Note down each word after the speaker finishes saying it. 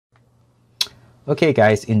Okay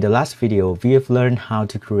guys, in the last video, we have learned how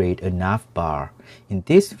to create a navbar. In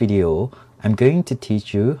this video, I'm going to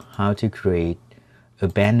teach you how to create a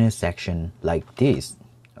banner section like this.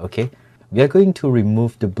 Okay, we are going to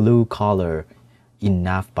remove the blue color in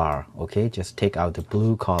navbar. Okay, just take out the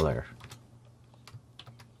blue color.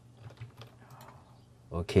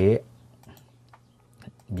 Okay,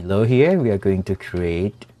 below here, we are going to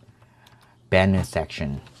create banner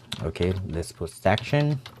section. Okay, let's put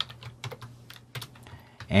section.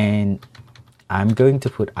 And I'm going to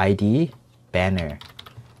put ID banner.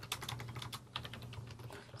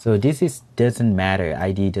 So this doesn't matter,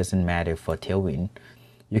 ID doesn't matter for Tailwind.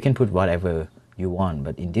 You can put whatever you want,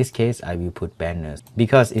 but in this case I will put banners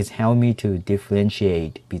because it's helped me to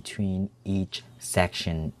differentiate between each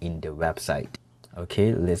section in the website.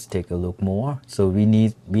 Okay, let's take a look more. So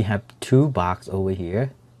we have two boxes over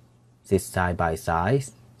here, this side by side.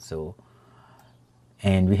 So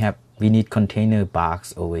and we need container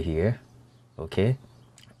box over here. Okay,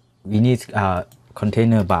 we need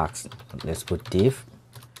container box. Let's put div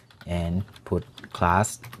and put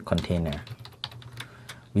class container.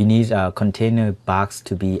 We need a container box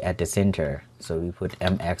to be at the center, so we put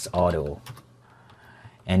mx auto.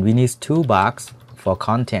 And we need two box for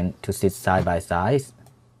content to sit side by side.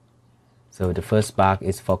 So the first box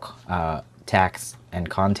is for text and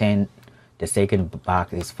content. The second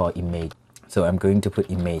box is for image. So I'm going to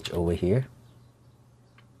put image over here.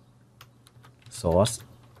 Source.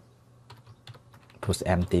 Put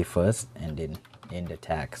empty first and then in the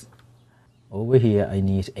tags. Over here I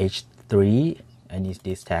need h3. I need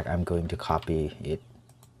this tag. I'm going to copy it.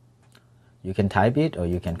 You can type it or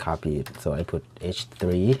you can copy it. So I put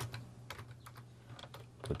h3.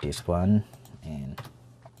 Put this one. And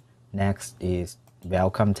next is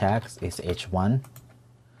welcome tags is h1.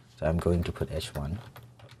 So I'm going to put h1.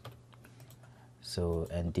 So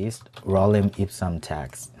and this Rolem Ipsum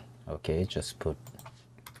tags. Okay, just put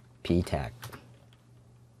p tag.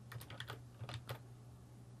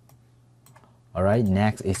 Alright,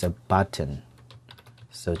 next is a button.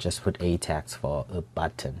 So just put a tags for a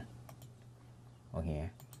button. Okay.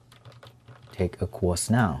 Take a course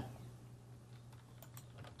now.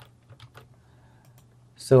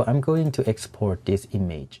 So I'm going to export this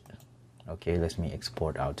image. Okay, let me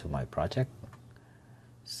export out to my project.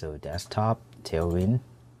 So desktop, Tailwind.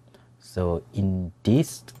 So in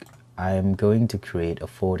this, I'm going to create a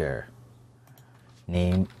folder.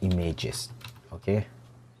 Name images. Okay.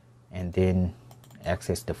 And then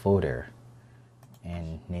access the folder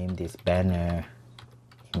and name this banner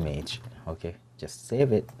image. Okay, just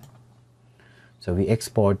save it. So we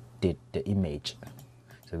exported the image,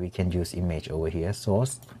 so we can use image over here,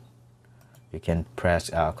 source. You can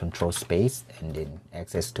press control space and then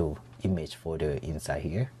access to image folder inside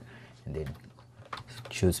here and then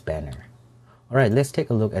choose banner. All right, let's take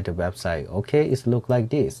a look at the website. Okay, it looks like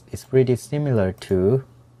this. It's pretty similar to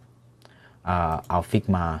our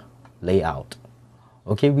Figma layout.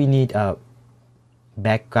 Okay, we need a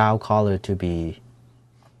background color to be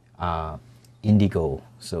indigo.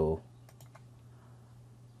 So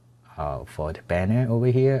for the banner over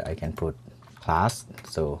here, I can put class,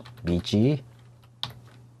 so bg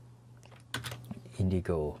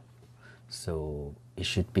indigo. So it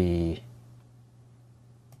should be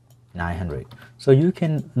 900. So you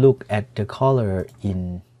can look at the color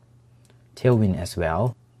in Tailwind as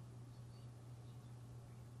well.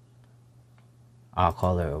 Our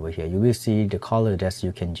color over here, you will see the color that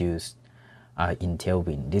you can use in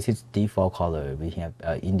Tailwind. This is default color. We have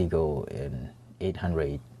indigo and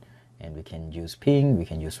 800, and we can use pink, we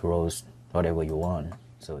can use rose, whatever you want.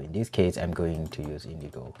 So in this case, I'm going to use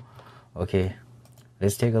indigo. Okay,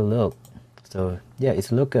 let's take a look. So yeah,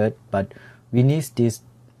 it's look good, but we need this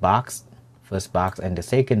box, first box and the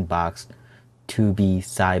second box to be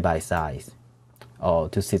side by side, or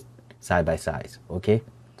to sit side by side. Okay,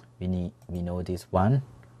 we know this one.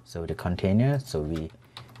 So the container, so we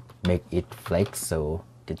make it flex so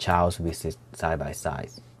the child will sit side by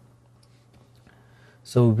side.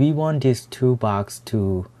 So we want these two boxes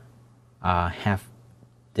to have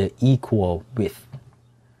the equal width.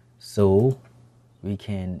 So we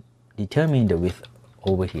can determine the width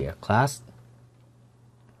over here. Class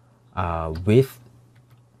width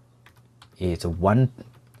is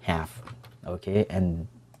 1/2. Okay, and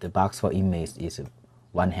the box for image is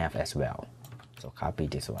 1/2 as well. So copy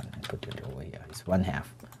this one and put it over here. It's 1/2.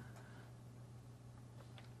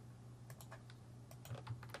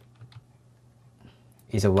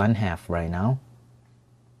 It's a 1/2 right now.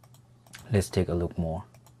 Let's take a look more.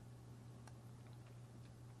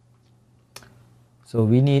 So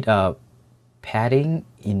we need a padding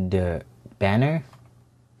in the banner.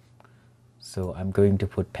 So I'm going to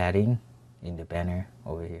put padding in the banner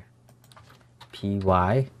over here.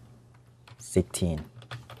 PY 16.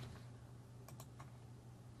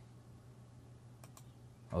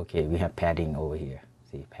 Okay, we have padding over here.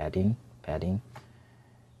 See, padding.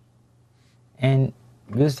 And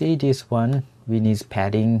you see this one, we need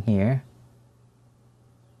padding here.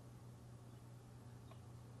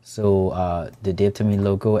 So the determine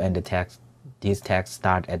logo and the text, these tags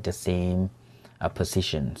start at the same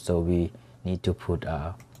position. So we need to put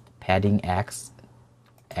padding X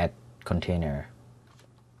at container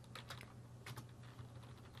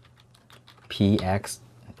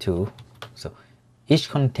px2. So each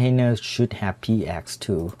container should have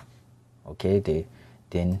px2. Okay,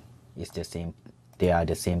 then it's the same. They are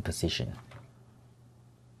the same position.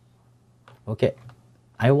 Okay,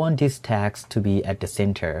 I want these tags to be at the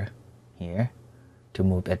center here, to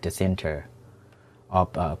move at the center of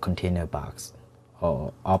a container box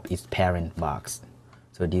or of its parent box.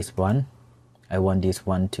 So this one, I want this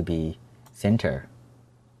one to be center.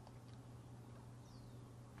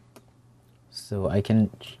 So I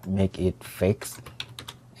can make it fixed,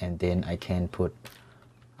 and then I can put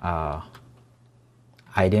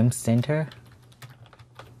item center.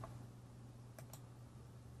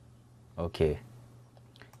 Okay,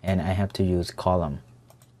 and I have to use column,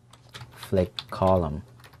 flex column.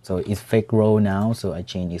 So it's fake row now, so I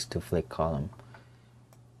change this to flex column.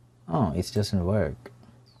 Oh, it doesn't work.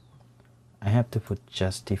 I have to put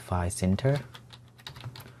justify center.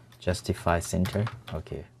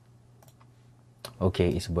 Okay. Okay,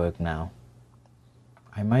 it's worked now.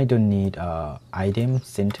 I might don't need item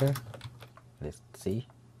center. Let's see.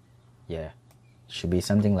 Yeah, should be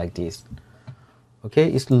something like this. Okay,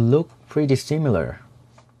 it looks pretty similar.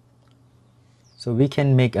 So we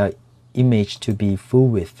can make an image to be full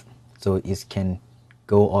width, so it can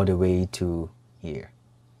go all the way to here.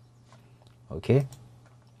 Okay.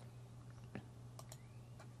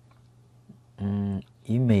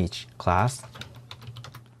 Image class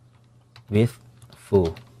with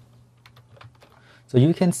full. So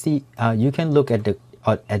you can see, you can look at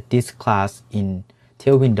this class in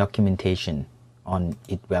Tailwind documentation on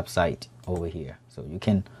its website over here. So you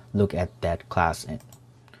can look at that class.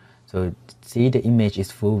 So see, the image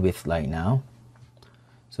is full width right now.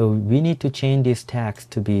 So we need to change these tags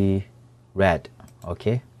to be red.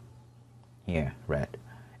 Okay, here red,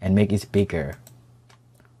 and make it bigger.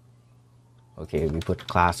 Okay, we put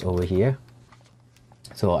class over here.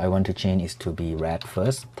 So I want to change it to be red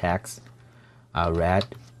first. Tags red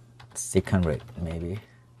 600 maybe,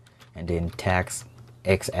 and then tags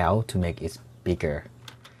XL to make it bigger,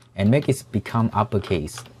 and make it become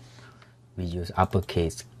uppercase. We use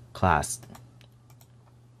uppercase class.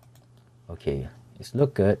 Okay, it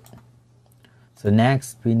look good. So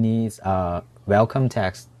next we need welcome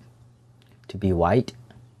text to be white.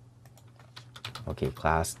 Okay,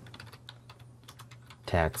 class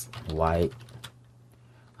text white.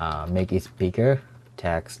 Make it bigger,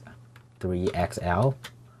 text 3XL,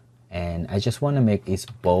 and I just want to make it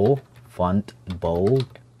bold, font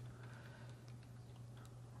bold.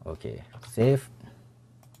 Okay, save.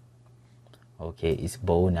 Okay, it's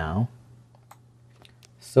bold now.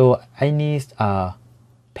 So I need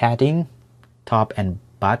padding top and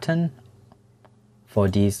bottom for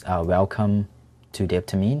this welcome to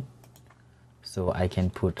Deptamine. So I can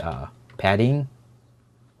put padding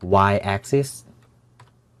y-axis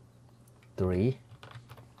 3.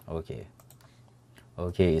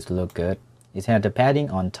 Okay, it look good. It had the padding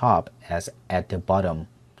on top as at the bottom.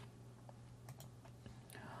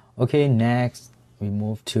 Okay, next we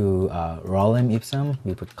move to Rolem Ipsum.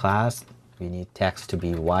 We put class. We need text to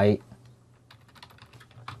be white.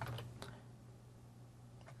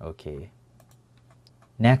 Okay.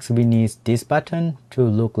 Next we need this button to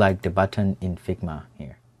look like the button in Figma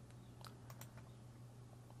here.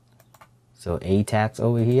 So a tags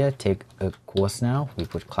over here, take a course now. We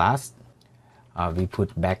put class. We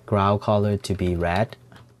put background color to be red,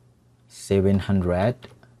 700,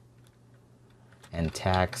 and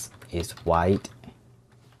tags is white.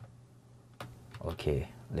 Okay,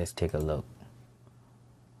 let's take a look.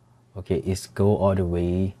 Okay, it's go all the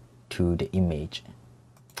way to the image.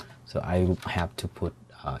 So I have to put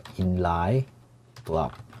inline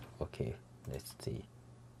block. Okay, let's see.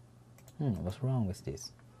 What's wrong with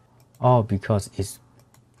this? Oh, because it's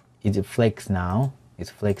flex now. It's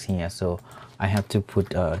flex here, so I have to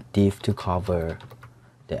put a div to cover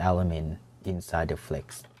the element inside the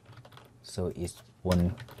flex, so it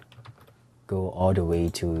won't go all the way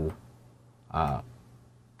to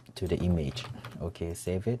the image. Okay,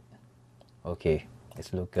 save it. Okay, it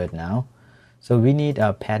looks good now. So we need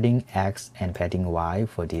a padding X and padding Y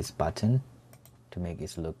for this button. to make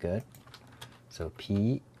it look good. So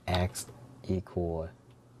px equal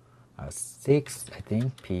 6, I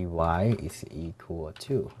think. Py is equal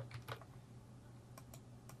to.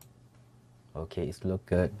 Okay, it look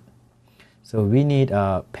good. So we need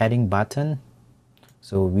a padding button.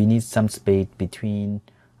 So we need some space between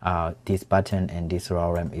this button and this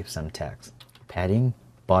lorem ipsum text. Padding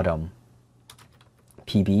bottom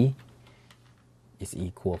pb is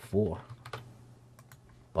equal 4.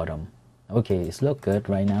 Bottom. Okay, it's look good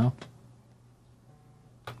right now.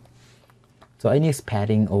 So I need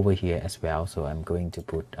padding over here as well. So I'm going to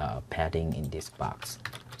put padding in this box.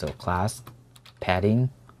 So class padding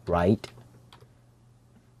right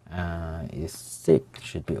is 6,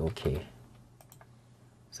 should be okay.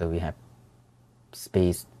 So we have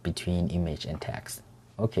space between image and text.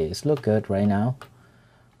 Okay, it's look good right now.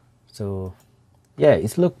 So yeah,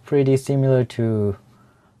 it's look pretty similar to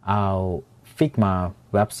our Figma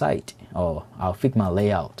website or our Figma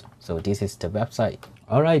layout. So this is the website.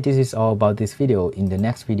 Alright, this is all about this video. In the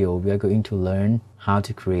next video, we are going to learn how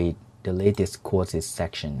to create the latest courses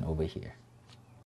section over here.